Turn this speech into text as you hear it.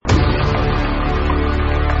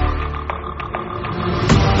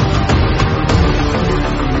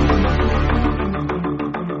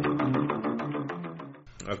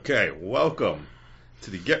Okay, welcome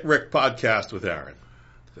to the Get Rick podcast with Aran.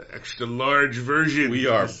 The extra large version. We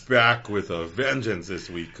are back with a vengeance this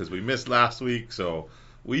week because we missed last week, so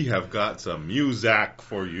we have got some music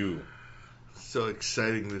for you. So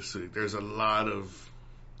exciting this week. There's a lot of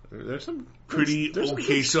there's some pretty there's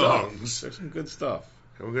okay some songs. There's some good stuff.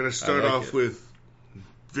 And we're going to start off with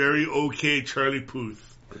very okay Charlie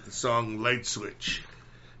Puth with the song Light Switch.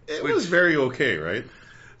 It was very okay, right?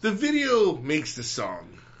 The video makes the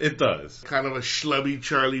song. It does. Kind of a schlubby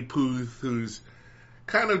Charlie Puth who's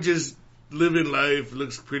kind of just living life,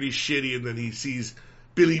 looks pretty shitty, and then he sees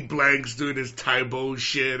Billy Blanks doing his Tybo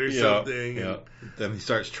shit or something. Yeah. Then he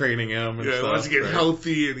starts training him and stuff. He wants to get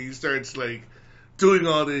healthy, and he starts like doing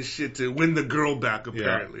all this shit to win the girl back,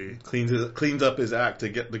 apparently. Yeah. Cleans up his act to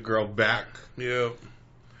get the girl back. Yeah.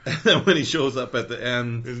 And then when he shows up at the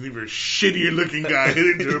end, there's an even shittier looking guy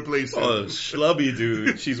hitting to replace him. Oh, schlubby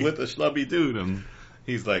dude. She's with a schlubby dude, and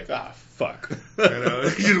he's like, fuck. I know.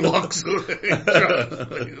 He just walks away.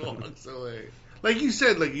 He walks away. Like you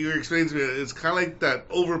said, like you were explaining to me, it's kind of like that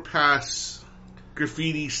overpass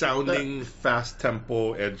graffiti sounding, that fast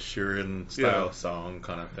tempo Ed Sheeran style song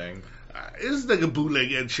kind of thing. This is like a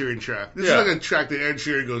bootleg Ed Sheeran track. This is like a track that Ed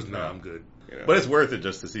Sheeran goes, "No, I'm good." You know? But it's worth it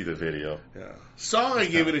just to see the video. Yeah. Song, I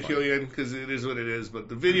gave it a killian because it is what it is. But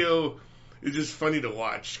the video is just funny to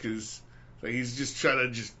watch because like he's just trying to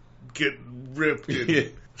just get ripped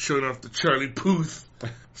and showing off the Charlie Puth.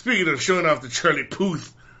 Speaking of showing off the Charlie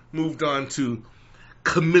Puth, moved on to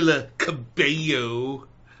Camila Cabello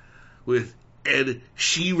with Ed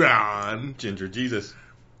Sheeran. Ginger Jesus.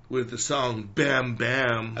 With the song Bam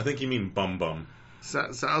Bam. I think you mean Bum Bum.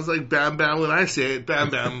 Sounds like Bam Bam when I say it,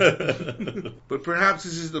 Bam Bam. But perhaps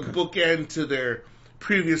this is the bookend to their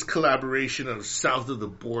previous collaboration of South of the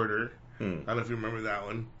Border. I don't know if you remember that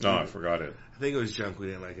one. No, I forgot it. I think it was junk. We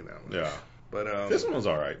didn't like it that much. Yeah. But this one was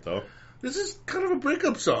alright, though. This is kind of a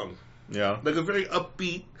breakup song. Yeah. Like a very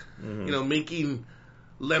upbeat, making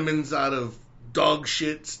lemons out of dog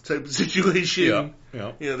shits type of situation.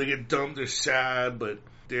 Yeah. You know, they get dumped, they're sad, but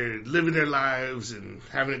they're living their lives and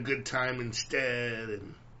having a good time instead.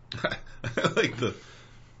 And I like the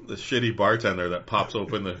shitty bartender that pops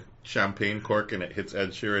open the champagne cork and it hits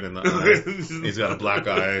Ed Sheeran in the eye. He's got a black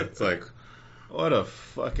eye. It's like, what a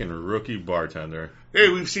fucking rookie bartender. Hey,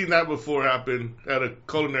 we've seen that before happen at a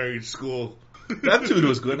culinary school. That dude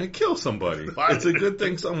was going to kill somebody. It's a good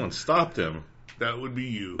thing someone stopped him. That would be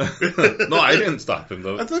you. No, I didn't stop him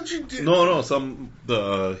though. I thought you did. No.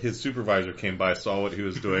 His supervisor came by, saw what he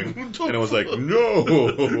was doing, and it was like, no,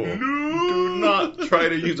 do not try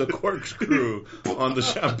to use a corkscrew on the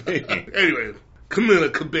champagne. Anyway,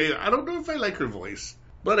 Camila Cabello. I don't know if I like her voice,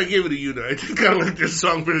 but I gave it a Una. I think I like this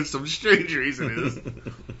song for some strange reason. It is.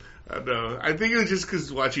 I know. I think it was just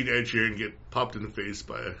because watching Ed Sheeran get popped in the face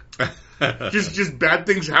by just bad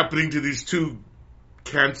things happening to these two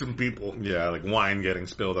handsome people. Yeah, like wine getting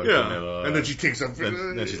spilled on Camilla. And then she takes up.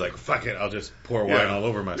 Then she's like, fuck it, I'll just pour wine all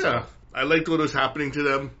over myself. Yeah. I liked what was happening to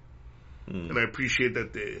them, and I appreciate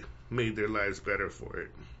that they made their lives better for it.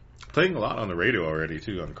 Playing a lot on the radio already,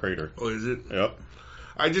 too, on Crater. Oh, is it? Yep.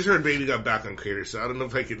 I just heard Baby got back on Crater, so I don't know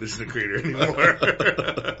if I can listen to Crater anymore.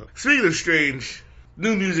 Speaking of strange,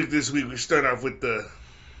 new music this week, we start off with the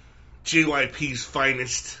JYP's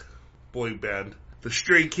finest boy band. The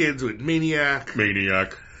Stray Kids with Maniac.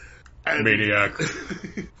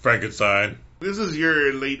 Frankenstein. This is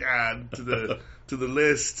your late add to the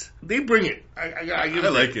list. They bring it. I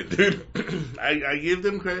like it, dude. I give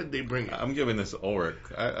them credit. They bring it. I'm giving this Ulrich.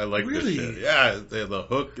 I like really? This shit. Yeah, the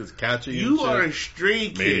hook is catchy. You are a Stray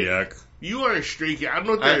Kid. Maniac. You are a Stray Kid. I don't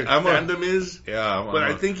know what their fandom is. Yeah, but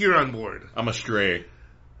I think you're on board. I'm a stray.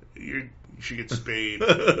 You should get spayed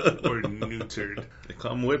or neutered. They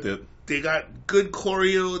come with it. They got good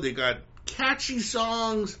choreo. They got catchy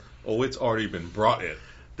songs. Oh, it's already been brought in.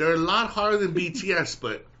 They're a lot harder than BTS,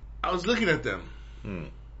 but I was looking at them,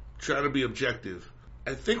 trying to be objective.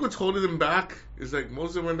 I think what's holding them back is like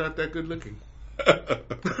most of them are not that good looking.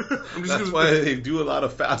 That's why they do a lot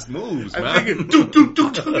of fast moves, man. I'm thinking,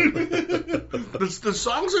 the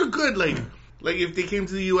songs are good. Like if they came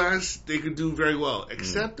to the US, they could do very well.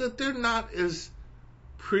 Except that they're not as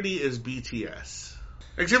pretty as BTS.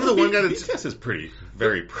 Except for the one guy that's... BTS is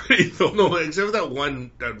very pretty, though. No, except for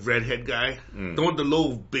that redhead guy. The one with the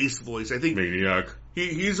low bass voice. I think... Maniac.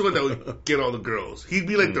 He's the one that would get all the girls. He'd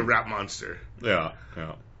be like the rap monster. Yeah.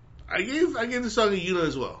 I gave the song a Una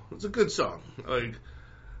as well. It's a good song. Like,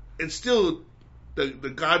 it's still...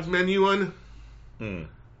 The God's Menu one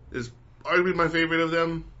is arguably my favorite of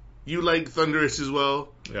them. You like Thunderous as well.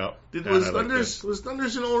 Yeah. Was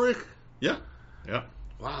Thunderous in Ulrich? Yeah.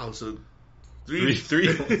 Wow, so Three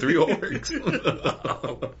orcs.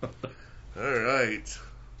 All right.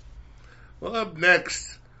 Well, up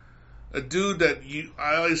next, a dude that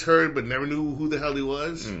I always heard but never knew who the hell he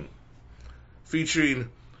was, featuring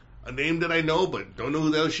a name that I know but don't know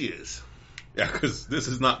who the hell she is. Yeah, because this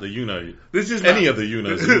is not the Yuna. This is any not, of the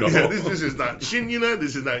Yunas. You know. Yeah, this is not Shin Yuna.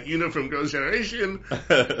 This is not Yuna from Girls' Generation.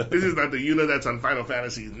 This is not the Yuna that's on Final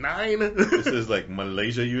Fantasy IX. This is like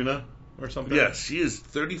Malaysia Yuna or something? Yes, she is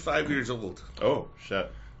 35 years old. Oh,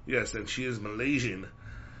 shit. Yes, and she is Malaysian.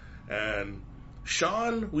 And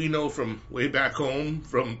Sean, we know from way back home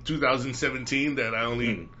from 2017 that I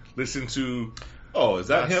only listened to. Oh, is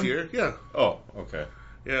that last him? year. Yeah. Oh, okay.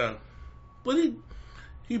 Yeah. But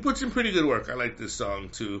he puts in pretty good work. I like this song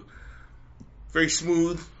too. Very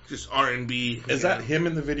smooth, just R&B. Is that him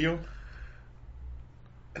in the video?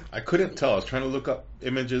 I couldn't tell. I was trying to look up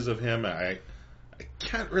images of him. I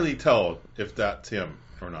can't really tell if that's him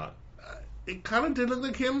or not. It kind of did look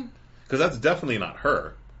like him. Because that's definitely not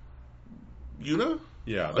her. Yuna?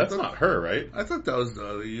 Yeah, that's not her, right? I thought that was the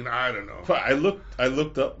other Yuna. I don't know. But I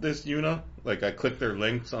looked up this Yuna. Like, I clicked their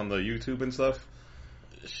links on the YouTube and stuff.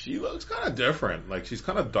 She looks kind of different. Like, she's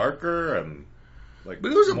kind of darker and like.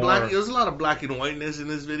 But it was a lot of black and whiteness in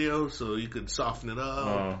this video, so you could soften it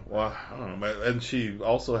up. Well, I don't know. And she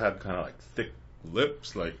also had kind of like thick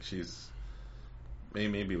lips. Like, she's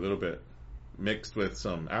maybe a little bit mixed with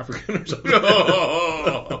some African or something.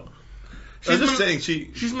 I'm just saying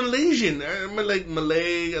she's Malaysian. Like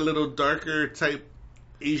Malay, a little darker type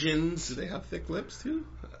Asians. Do they have thick lips too?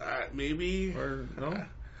 Maybe. Or no?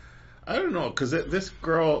 I don't know, because this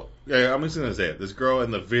girl, yeah, I'm just going to say it, this girl in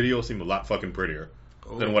the video seemed a lot fucking prettier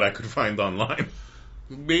than what I could find online.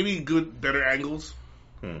 Maybe better angles.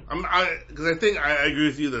 Because I think I agree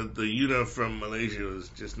with you that the Yuna from Malaysia was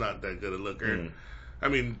just not that good a looker. I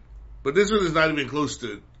mean, but this one is not even close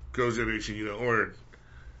to Girls' Generation Yuna or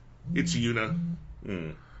It's Yuna.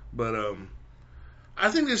 But I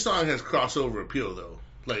think this song has crossover appeal, though.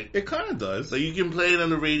 Like, it kind of does. Like, you can play it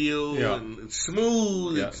on the radio, and it's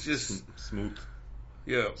smooth. Yeah, it's just smooth.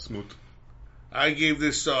 Yeah, smooth. I gave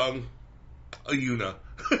this song a Yuna.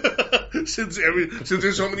 since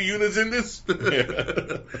there's so many Yunas in this,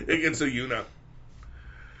 it gets a Yuna.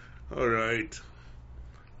 All right,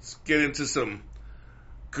 let's get into some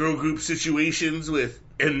girl group situations with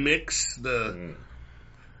NMIX, the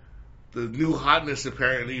new hotness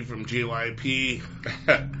apparently from JYP.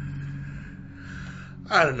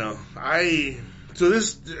 I don't know.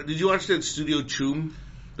 Did you watch that Studio Choom,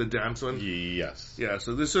 the dance one? Yes. Yeah.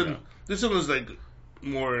 So this one was like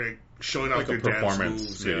more showing off like their a performance dance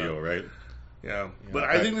moves, video, right? Yeah. But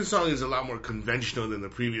I think this song is a lot more conventional than the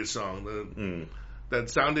previous song. That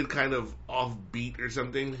sounded kind of offbeat or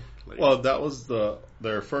something. Like, well, that was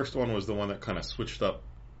their first one was the one that kind of switched up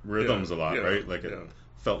rhythms a lot, right? Like it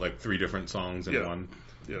felt like 3 different songs in one.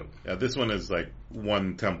 Yeah. Yeah. This one is like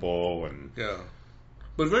one tempo and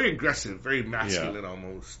but very aggressive, very masculine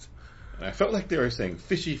almost. And I felt like they were saying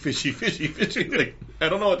fishy, fishy, fishy, fishy. Like, I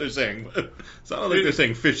don't know what they're saying, but it sounded like they're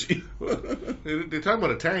saying fishy. They're talking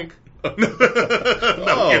about a tank. I'm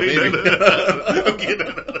kidding. I'm kidding.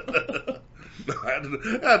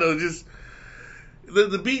 I don't know. Just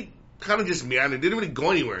the beat kind of just meandered. It didn't really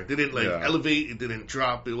go anywhere. It didn't elevate. It didn't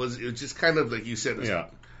drop. It was just kind of like you said. It was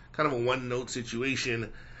kind of a one note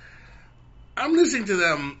situation. I'm listening to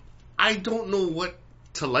them. I don't know what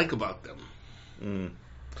to like about them.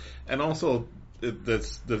 And also, the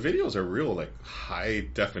videos are real, like, high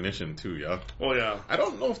definition, too, yeah? Oh, yeah. I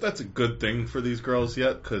don't know if that's a good thing for these girls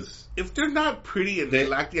yet, because... If they're not pretty and they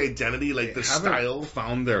lack the identity, like the style...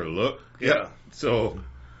 found their look yet. So,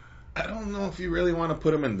 I don't know if you really want to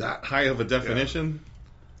put them in that high of a definition.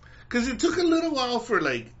 Because it took a little while for,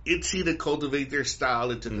 like, ITZY to cultivate their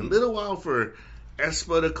style. It took a little while for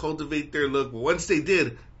aespa to cultivate their look. But once they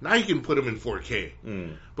did, now you can put them in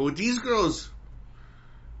 4K. But with these girls...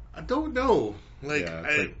 I don't know. Like,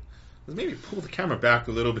 maybe pull the camera back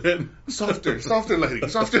a little bit. Softer lighting.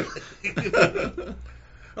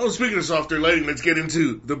 Oh, speaking of softer lighting, let's get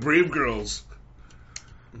into the Brave Girls.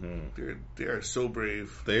 They are so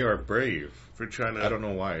brave. They are brave. For trying to... I don't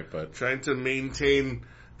know why, but... Trying to maintain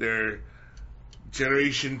their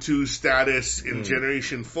Generation 2 status in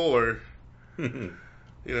Generation 4.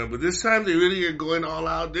 But this time they really are going all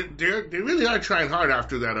out. They really are trying hard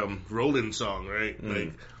after that Roland song, right?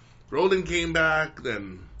 Like, Roland came back,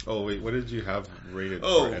 then... Oh, wait, what did you have rated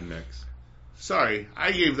for NMIX? Sorry,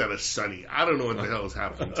 I gave that a Sunny. I don't know what the hell is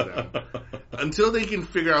happening to them. Until they can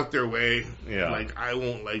figure out their way, like, I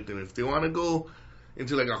won't like them. If they want to go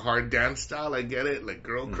into, like, a hard dance style, I get it. Like,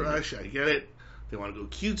 Girl Crush, I get it. If they want to go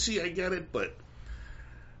cutesy, I get it. But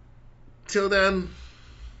till then,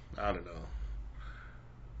 I don't know.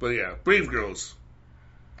 But yeah, Brave Girls.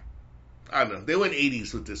 I don't know. They went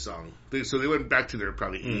 80s with this song. So they went back to their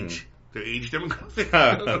probably age. Their age demographic.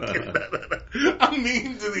 I'm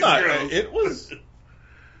mean to these girls.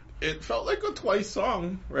 It felt like a Twice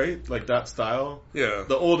song, right? Like that style. Yeah.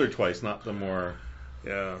 The older Twice, not the more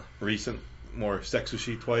recent, more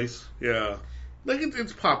sexually Twice. Yeah. Like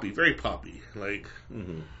it's poppy, very poppy. Like,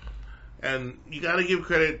 and you got to give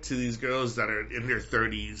credit to these girls that are in their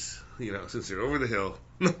 30s, since they're over the hill.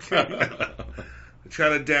 They're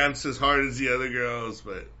trying to dance as hard as the other girls,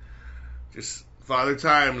 but just Father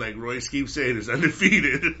Time, like Royce keeps saying, is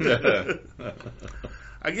undefeated.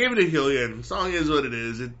 I gave it a Hillian. The song is what it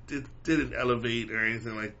is. It didn't elevate or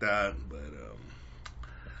anything like that, but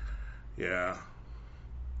yeah.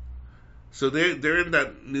 So they're in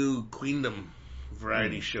that new Queendom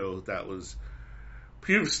variety show that was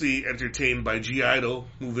previously entertained by G-Idol.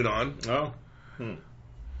 Moving on. Oh.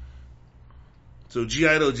 So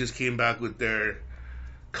G-Idol just came back with their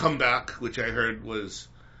comeback, which I heard was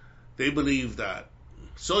they believe that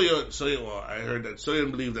Soyeon. I heard that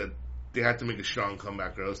Soyeon believed that they had to make a strong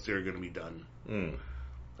comeback or else they're going to be done.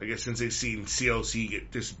 I guess since they've seen CLC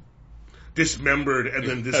get dismembered and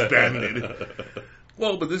then disbanded.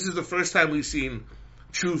 Well, but this is the first time we've seen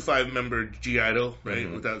true 5-member G-Idol,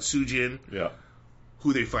 right? Without Soojin,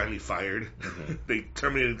 who they finally fired. They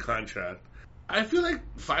terminated contract. I feel like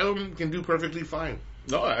 5 of them can do perfectly fine.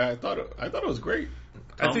 No, I thought it was great.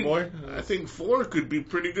 I think 4 could be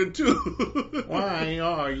pretty good too. Why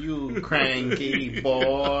are you cranky,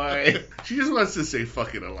 boy? She just wants to say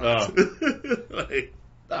 "fuck it" a lot.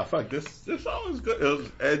 Fuck this song was good. It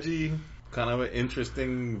was edgy, kind of an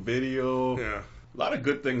interesting video. Yeah, a lot of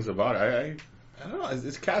good things about it. I don't know.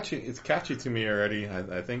 It's catchy. It's catchy to me already.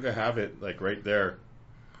 I think I have it like right there.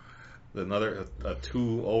 Another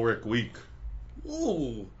 2 Ulrich week.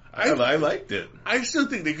 Ooh. I liked it. I still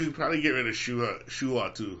think they could probably get rid of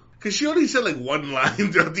Shua too. Because she only said like one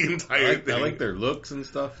line throughout the entire thing. I like their looks and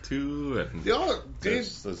stuff too. And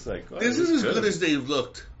this is as good as they've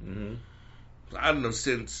looked. I don't know,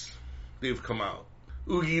 since they've come out.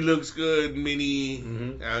 Oogie looks good.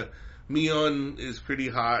 Minnie. Mion is pretty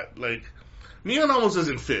hot. Like, Mion almost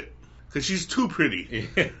doesn't fit. Because she's too pretty.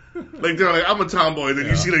 Like, they're like, I'm a tomboy. Then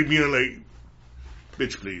you see like Mion like,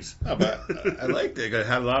 bitch, please. But I liked it. It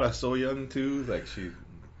had a lot of Soyeon too. Like she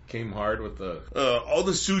came hard with the all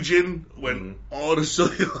the Soojin went all the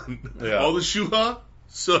Soyeon. All the Shuha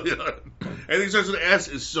Soyeon. Anything starts with S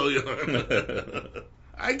is Soyeon.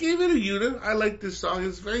 I gave it a unit. I like this song.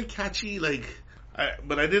 It's very catchy.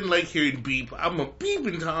 But I didn't like hearing beep. I'm a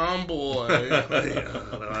beeping tomboy. I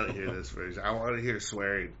don't want to hear this version. I want to hear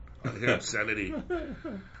swearing. I want to hear obscenity.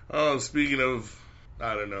 Oh, speaking of,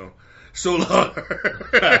 I don't know. Solar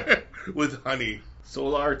with honey.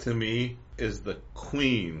 Solar to me is the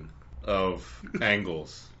queen of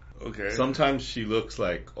angles. Okay. Sometimes she looks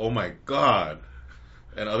like, oh my god,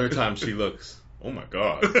 and other times she looks, oh my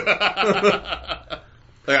god.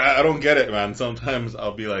 I don't get it, man. Sometimes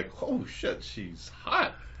I'll be like, oh shit, she's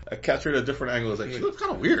hot. I catch her at different angles. Like she looks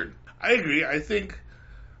kind of weird. I agree. I think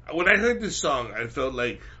when I heard this song, I felt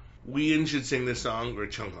like Wheein should sing this song or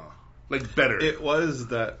Chungha. Like better. It was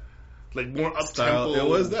that. Like more up tempo. It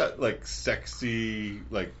was that like sexy,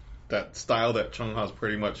 like that style that Chungha's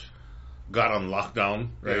pretty much got on lockdown,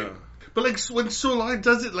 right? Yeah. But like when Solar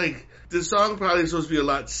does it, like the song probably is supposed to be a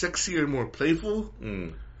lot sexier and more playful.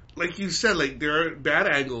 Like you said, like there are bad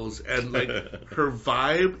angles and like her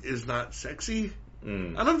vibe is not sexy. I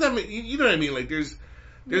don't know if that you know what I mean. Like there's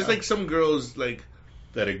like some girls like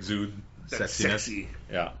that exude sexy.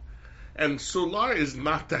 Yeah. And Solar is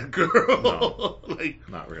not that girl. No, like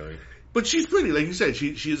not really. But she's pretty, like you said.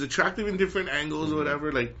 She is attractive in different angles or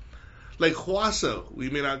whatever. Like Hwasa, we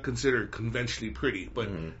may not consider conventionally pretty, but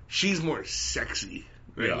she's more sexy,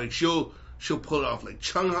 right? Yeah. Like she'll pull it off. Like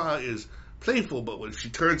Chungha is playful, but when she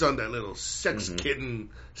turns on that little sex kitten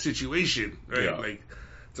situation, right? Like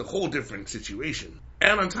it's a whole different situation.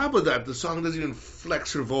 And on top of that, the song doesn't even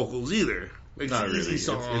flex her vocals either. Like not it's an really. easy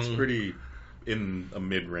song. It's pretty in a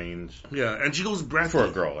mid-range. Yeah, and she goes breathy. For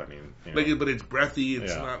a girl, I mean. Like, but it's breathy.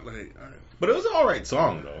 It's not like... But it was an alright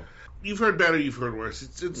song, though. You've heard better, you've heard worse.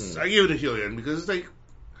 It's. I give it a Hillian because it's like...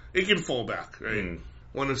 It can fall back, right?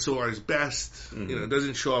 One of Solar's best. It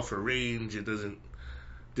doesn't show off her range. It doesn't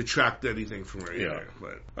detract anything from her either.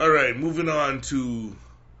 But alright, moving on to...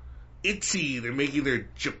 ITZY. They're making their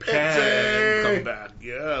Japan comeback.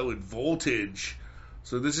 Yeah, with Voltage.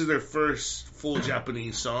 So this is their first full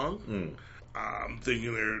Japanese song. I'm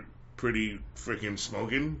thinking they're pretty freaking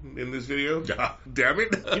smoking in this video. Yeah. Damn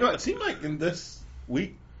it. You know, it seemed like in this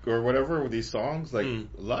week, or whatever with these songs, like a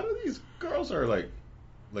lot of these girls are like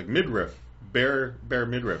midriff, bare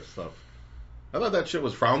midriff stuff. I thought that shit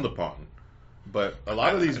was frowned upon. But a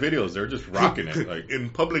lot of these videos, they're just rocking it. Like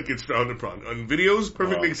in public, it's frowned upon. On videos,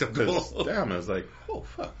 perfectly acceptable. Damn, it's like, oh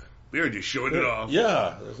fuck, they're just showing it off.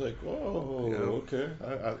 Yeah, it's like, oh, okay,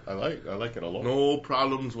 I like it a lot. No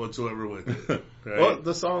problems whatsoever with it. Right? Well,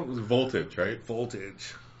 the song was Voltage, right?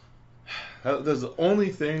 Voltage. There's the only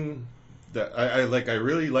thing that I like. I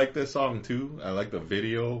really like this song too. I like the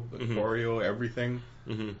video, the choreo, everything.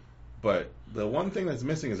 Mm-hmm. But the one thing that's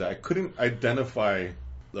missing is that I couldn't identify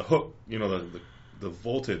the hook, the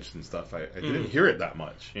voltage and stuff. I didn't hear it that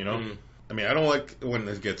much, I mean, I don't like when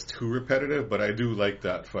it gets too repetitive, but I do like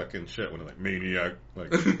that fucking shit when it's like maniac,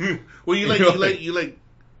 like. Well, you like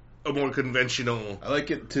a more conventional. I like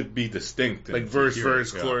it to be distinct, like verse,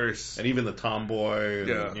 chorus, and even the tomboy.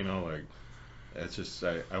 And, like it's just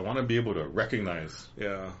I want to be able to recognize.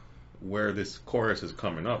 Where this chorus is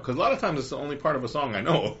coming up, because a lot of times it's the only part of a song I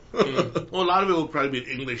know. Well, a lot of it will probably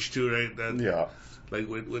be in English too, right? Like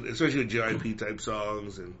with especially with JYP type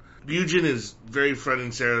songs, and Yujin is very front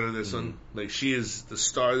and center to this one. Like she is the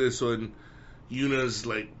star of this one. Yuna's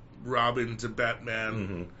like Robin to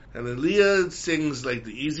Batman, and then Leah sings like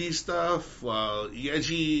the easy stuff, while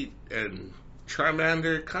Yeji and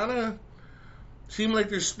Charmander kind of seem like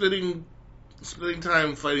they're splitting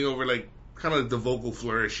time fighting over like kind of like the vocal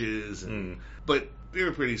flourishes, but they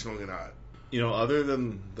were pretty smoking hot. Other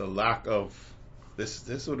than the lack of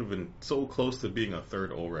this would have been so close to being a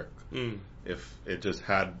third Ulrich if it just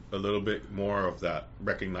had a little bit more of that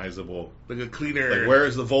recognizable, like a cleaner. Like where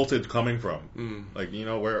is the voltage coming from? Like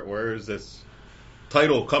where is this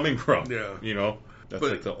title coming from? Yeah, that's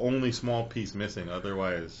like the only small piece missing.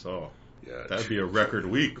 Otherwise, that'd be a record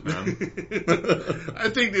week, man. I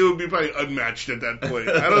think they would be probably unmatched at that point.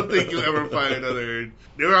 I don't think you'll ever find another.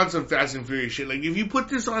 They were on some Fast and Furious shit. Like if you put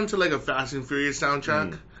this onto like a Fast and Furious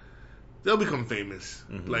soundtrack. They'll become famous.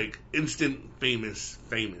 Like, instant famous.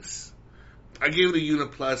 I gave it a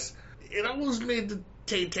Yuna Plus. It almost made the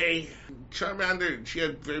Tay-Tay. Charmander, she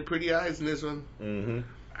had very pretty eyes in this one.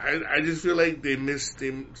 I just feel like they're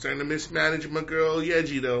starting to mismanage my girl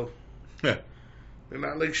Yeji, though. They're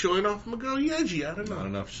not, like, showing off my girl Yeji. I don't know. Not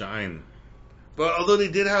enough shine. But although they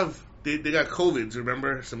did have... They got COVIDs,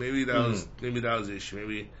 remember? So maybe that was the issue.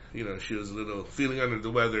 Maybe, she was a little feeling under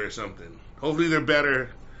the weather or something. Hopefully they're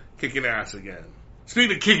better. Kicking ass again.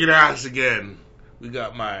 Speaking of kicking ass again, we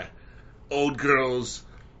got my old girls,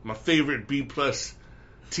 my favorite B+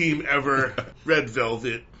 team ever, Red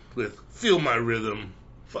Velvet, with Feel My Rhythm.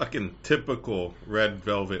 Fucking typical Red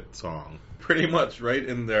Velvet song. Pretty much right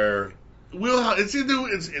in their...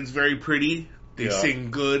 It's very pretty. They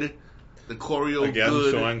sing good. The choreo again,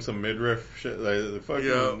 good. Showing some midriff shit. Like, they're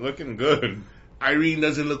fucking looking good. Irene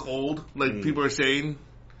doesn't look old, like people are saying.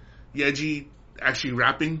 Yeji... actually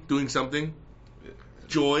rapping, doing something.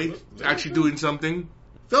 Joy actually doing something.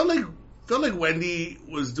 Felt like Wendy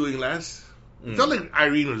was doing less. Felt like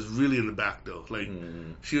Irene was really in the back though. Like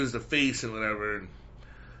she was the face and whatever.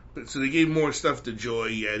 But so they gave more stuff to Joy,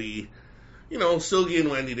 Yeti. Silgi and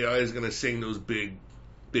Wendy, they're always gonna sing those big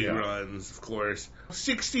runs, of course.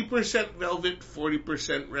 60% Velvet,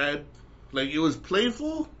 40% Red. Like it was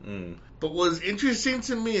playful. But what's interesting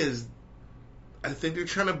to me is I think they're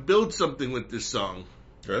trying to build something with this song.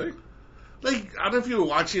 Really? Like, I don't know if you were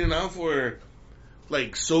watching enough where,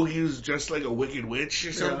 like, Sogi was dressed like a wicked witch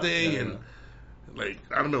or something, and, like,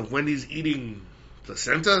 I don't know, Wendy's eating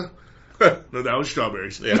placenta? No, that was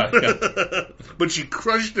strawberries. But she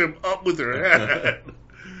crushed them up with her hand.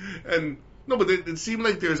 And, no, but it seemed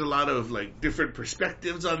like there's a lot of, like, different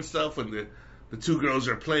perspectives on stuff when the two girls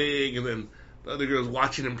are playing, and then the other girl's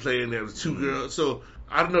watching them play, and there's two girls. So...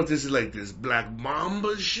 I don't know if this is like this Black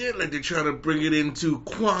Mamba shit, like they're trying to bring it into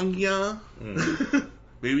Kwangya.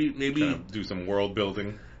 Maybe do some world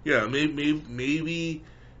building. Yeah, maybe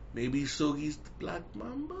Sogi's the Black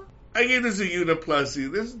Mamba. I gave this a Yuna Plus.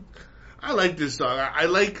 I like this song. I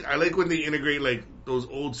like when they integrate like those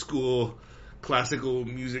old school classical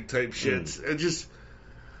music type shits.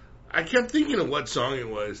 I kept thinking of what song it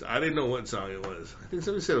was. I didn't know what song it was. I think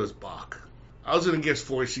somebody said it was Bach. I was going to guess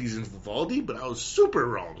Four Seasons Vivaldi, but I was super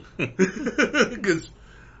wrong. Because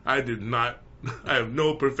I have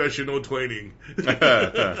no professional training.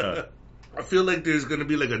 I feel like there's going to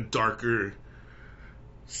be like a darker,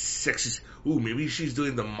 sexy... Ooh, maybe she's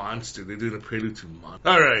doing the monster. They're doing a prelude to monster.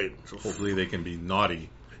 All right. So hopefully they can be naughty.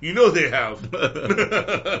 They have.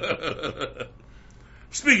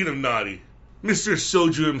 Speaking of naughty, Mr.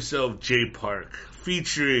 Soju himself, J Park,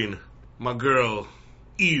 featuring my girl,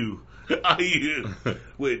 IU,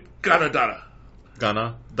 with Ganadara.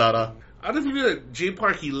 Ghana, Dada. I don't know if you know that Jay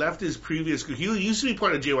Park, he left his previous group. He used to be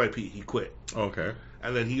part of JYP. He quit. Okay.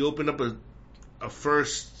 And then he opened up a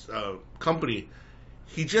first company.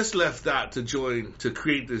 He just left that to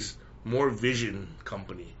create this More Vision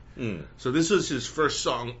company. So this was his first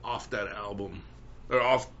song off that album, or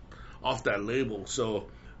off that label. So,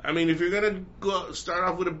 I mean, if you're going to start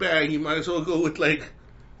off with a bang, you might as well go with, like,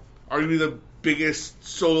 arguably the biggest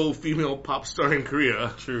solo female pop star in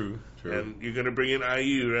Korea. True. And you're going to bring in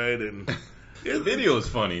IU, right? And the video is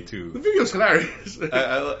funny, too. The video's hilarious.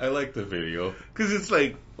 I like the video. Because it's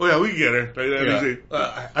like, oh yeah, we can get her.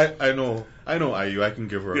 Like, I know IU. I can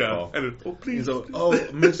give her a call. And then, oh, please. So,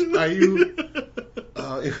 Miss IU.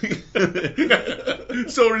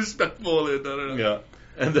 So respectful. And, yeah.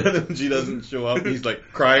 And then when she doesn't show up, he's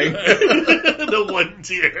like crying. The one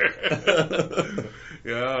tear.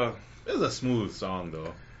 Yeah. It's a smooth song,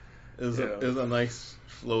 though. It's a nice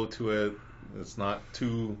flow to it. It's not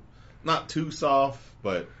too soft,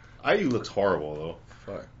 but IU looks horrible though.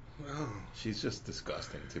 Fuck. Oh. She's just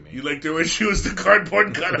disgusting to me. You liked her when she was the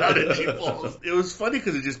cardboard cutout and she falls. It was funny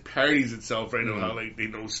because it just parodies itself right now. How like they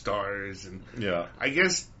know stars and I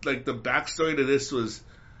guess like the backstory to this was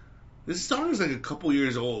this song is like a couple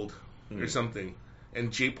years old or something,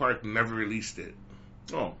 and Jay Park never released it.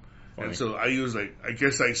 Oh. Funny. And so IU was like, I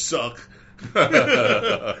guess I suck.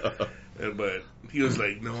 But he was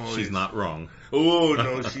like, no. She's not wrong. Oh,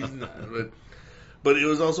 no, she's not. But it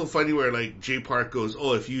was also funny where, like, Jay Park goes,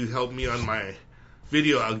 oh, if you help me on my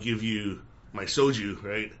video, I'll give you my soju,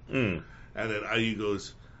 right? And then IU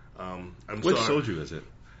goes, I'm Which sorry. soju is it?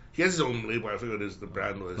 He has his own label. I forget what the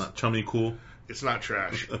brand was. Not Chummy Cool? It's not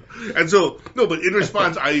trash. And so, no, but in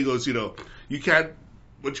response, IU goes, you can't,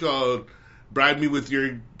 bribe me with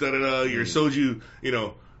your da-da-da, your soju,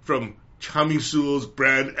 from Chamisul's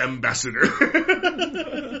brand ambassador.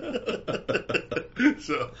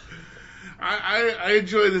 So, I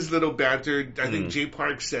enjoy this little banter. I think Jay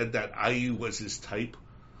Park said that IU was his type,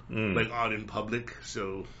 like out in public.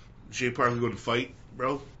 So, Jay Park, we're going to fight,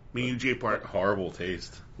 bro. Me and you, Jay Park. Horrible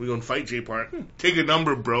taste. We're going to fight, Jay Park. Take a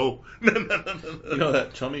number, bro. You know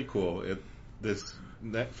that Chummy Cool, this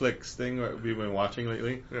Netflix thing that we've been watching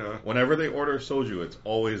lately? Yeah. Whenever they order soju, it's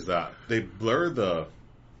always that. They blur the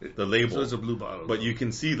label. So it's a blue bottle. But you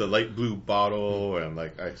can see the light blue bottle, and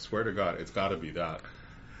like, I swear to God, it's got to be that.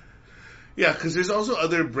 Yeah, because there's also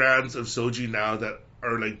other brands of soju now that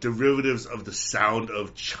are like derivatives of the sound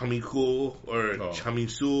of Chummy Cool or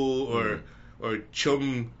Chamisul or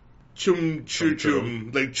Chum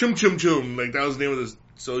Chum, like Chum Chum Chum, like that was the name of the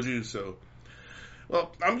soju. So,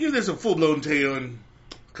 well, I'm giving this a full blown Taeyeon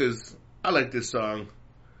because I like this song.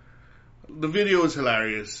 The video is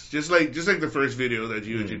hilarious, just like the first video that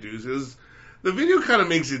you introduced. The video kind of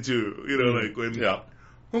makes it too, like when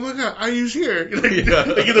oh my God, IU's here, like in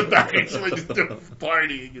the back, like just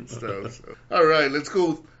partying and stuff. So. All right, let's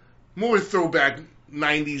go more throwback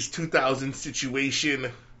 90s 2000s situation.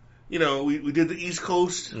 We did the East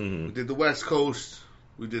Coast, we did the West Coast,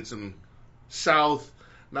 we did some South.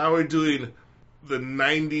 Now we're doing the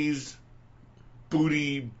 90s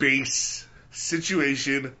booty bass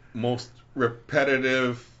situation. Most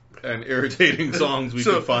repetitive and irritating songs we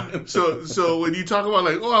could find. So when you talk about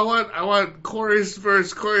like, oh, I want chorus,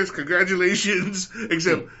 verse, chorus, congratulations,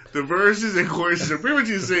 except the verses and choruses are pretty much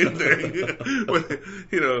the same thing. But,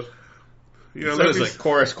 so it's like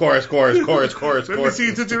chorus. Let me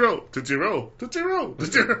see Tootsie Roll, Tootsie Roll, Tootsie Roll,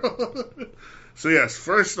 Tootsie Roll. So yes,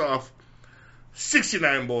 first off,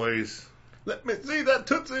 69 Boys. Let me see that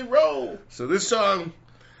Tootsie Roll. So this song,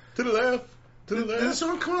 to the left. To the left. Did this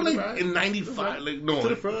song come out like right, in 95? Like no, to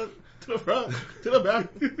the front, to the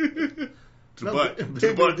back, to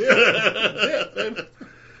the butt.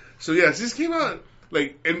 So yes, this came out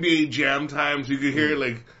like NBA Jam times. You could hear it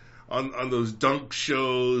like on those dunk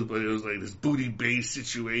shows, but it was like this booty bass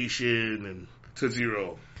situation and Tootsie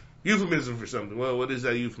Roll. Euphemism for something. Well, what is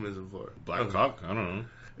that euphemism for? Black cock? I don't know.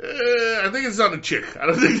 I think it's on a chick. I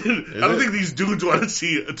don't think these dudes want to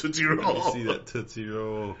see a Tootsie Roll. Let me see that Tootsie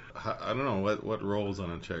Roll. I don't know what rolls on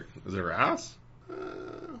a chick. Is it her ass? We're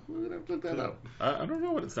gonna have to look that up. I don't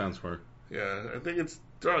know what it stands for. Yeah, I think it's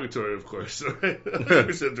derogatory, of course.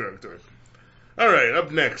 100% derogatory. All right, up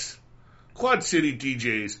next, Quad City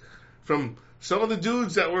DJs from some of the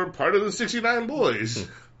dudes that were part of the 69 Boys.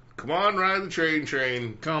 Come on, ride the train.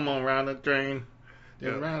 Come on, ride the train.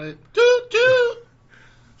 Yeah. Ride it. Choo-choo.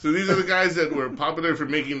 So these are the guys that were popular for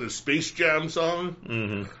making the Space Jam song.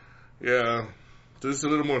 Mm-hmm. Yeah. So this is a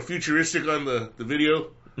little more futuristic on the video.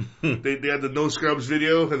 They had the No Scrubs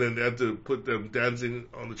video, and then they had to put them dancing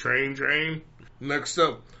on the train. Next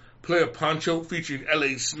up, Play a Poncho featuring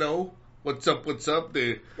L.A. Snow. What's up? What's up?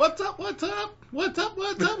 What's up? What's up? What's up?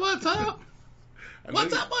 What's up? What's up? What's up?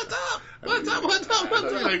 What's up? What's up? What's up? What's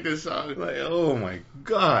up? I like this song. Like, oh my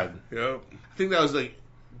god. Yep. I think that was like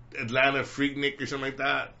Atlanta Freaknik or something like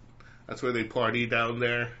that. That's where they party down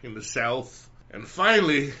there in the South. And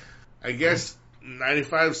finally, I guess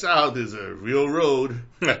 95 South is a real road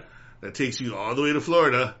that takes you all the way to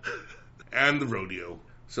Florida and the rodeo.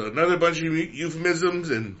 So another bunch of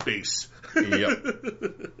euphemisms and bass. Yep.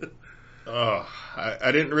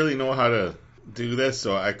 I didn't really know how to do this,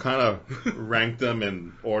 so I kind of ranked them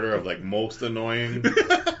in order of like most annoying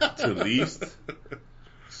to least.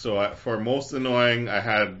 So for most annoying, I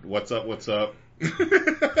had What's Up, What's Up.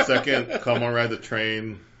 Second, Come On Ride the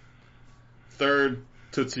Train. Third,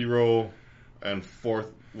 Tootsie Roll. And fourth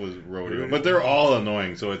was Rodeo. But they're all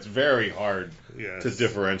annoying, so it's very hard to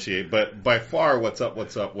differentiate. But by far, What's Up,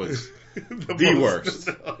 What's Up was the worst.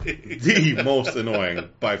 The most annoying,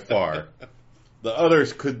 by far. The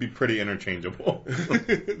others could be pretty interchangeable.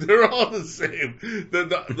 They're all the same.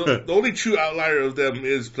 The only true outlier of them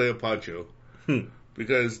is Play a Pancho.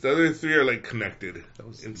 Because the other three are like connected. That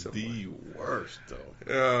was the worst, though.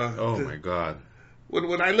 Oh my god.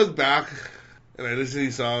 When I look back and I listen to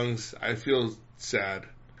these songs, I feel sad.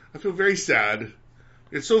 I feel very sad.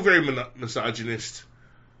 It's so very misogynist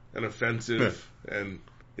and offensive, and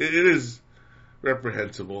it is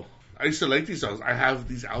reprehensible. I used to like these songs. I have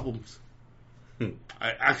these albums.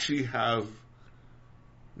 I actually have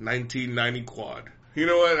 1990 quad. You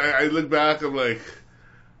know what? I look back, I'm like,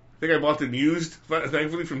 I think I bought them used,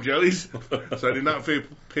 thankfully, from Jellies, so I did not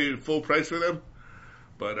pay full price for them.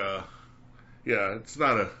 But yeah, it's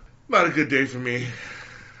not a good day for me.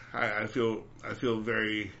 I feel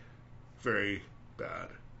very, very bad.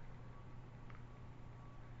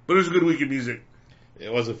 But it was a good week in music.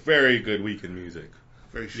 It was a very good week in music.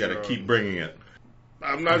 Very strong. You got to keep bringing it.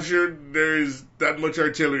 I'm not sure there is that much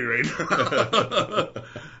artillery right now.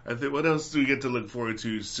 I think, what else do we get to look forward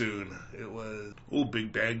to soon? It was,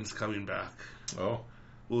 Big Bang's coming back. Oh.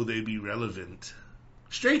 Will they be relevant?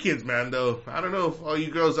 Stray Kids, man, though. I don't know if all you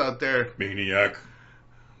girls out there. Maniac.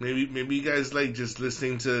 Maybe you guys like just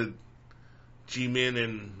listening to G-Min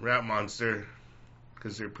and Rap Monster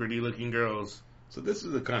because they're pretty looking girls. So this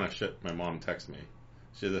is the kind of shit my mom texted me.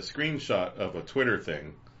 She has a screenshot of a Twitter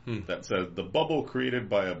thing that says, the bubble created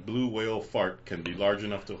by a blue whale fart can be large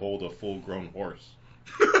enough to hold a full-grown horse.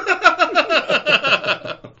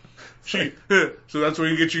 So that's where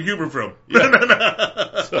you get your humor from. Yeah.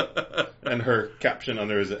 And her caption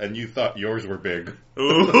under is, and you thought yours were big.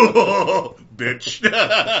 Ooh, bitch.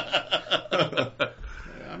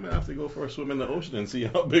 I'm going to have to go for a swim in the ocean and see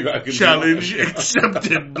how big I can Challenge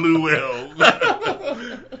accepted, blue whale.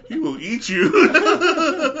 He will eat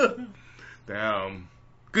you. Damn.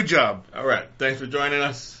 Good job. All right. Thanks for joining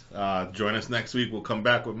us. Join us next week. We'll come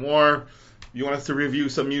back with more. If you want us to review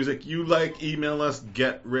some music you like, email us,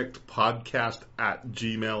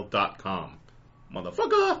 getrickedpodcast@gmail.com.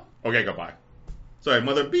 Motherfucker. Okay, goodbye. Sorry,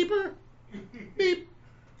 mother beeper. Beep.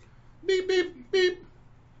 Beep, beep, beep.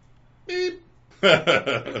 Beep.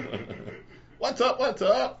 What's up, what's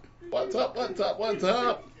up? What's up, what's up, what's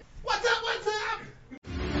up?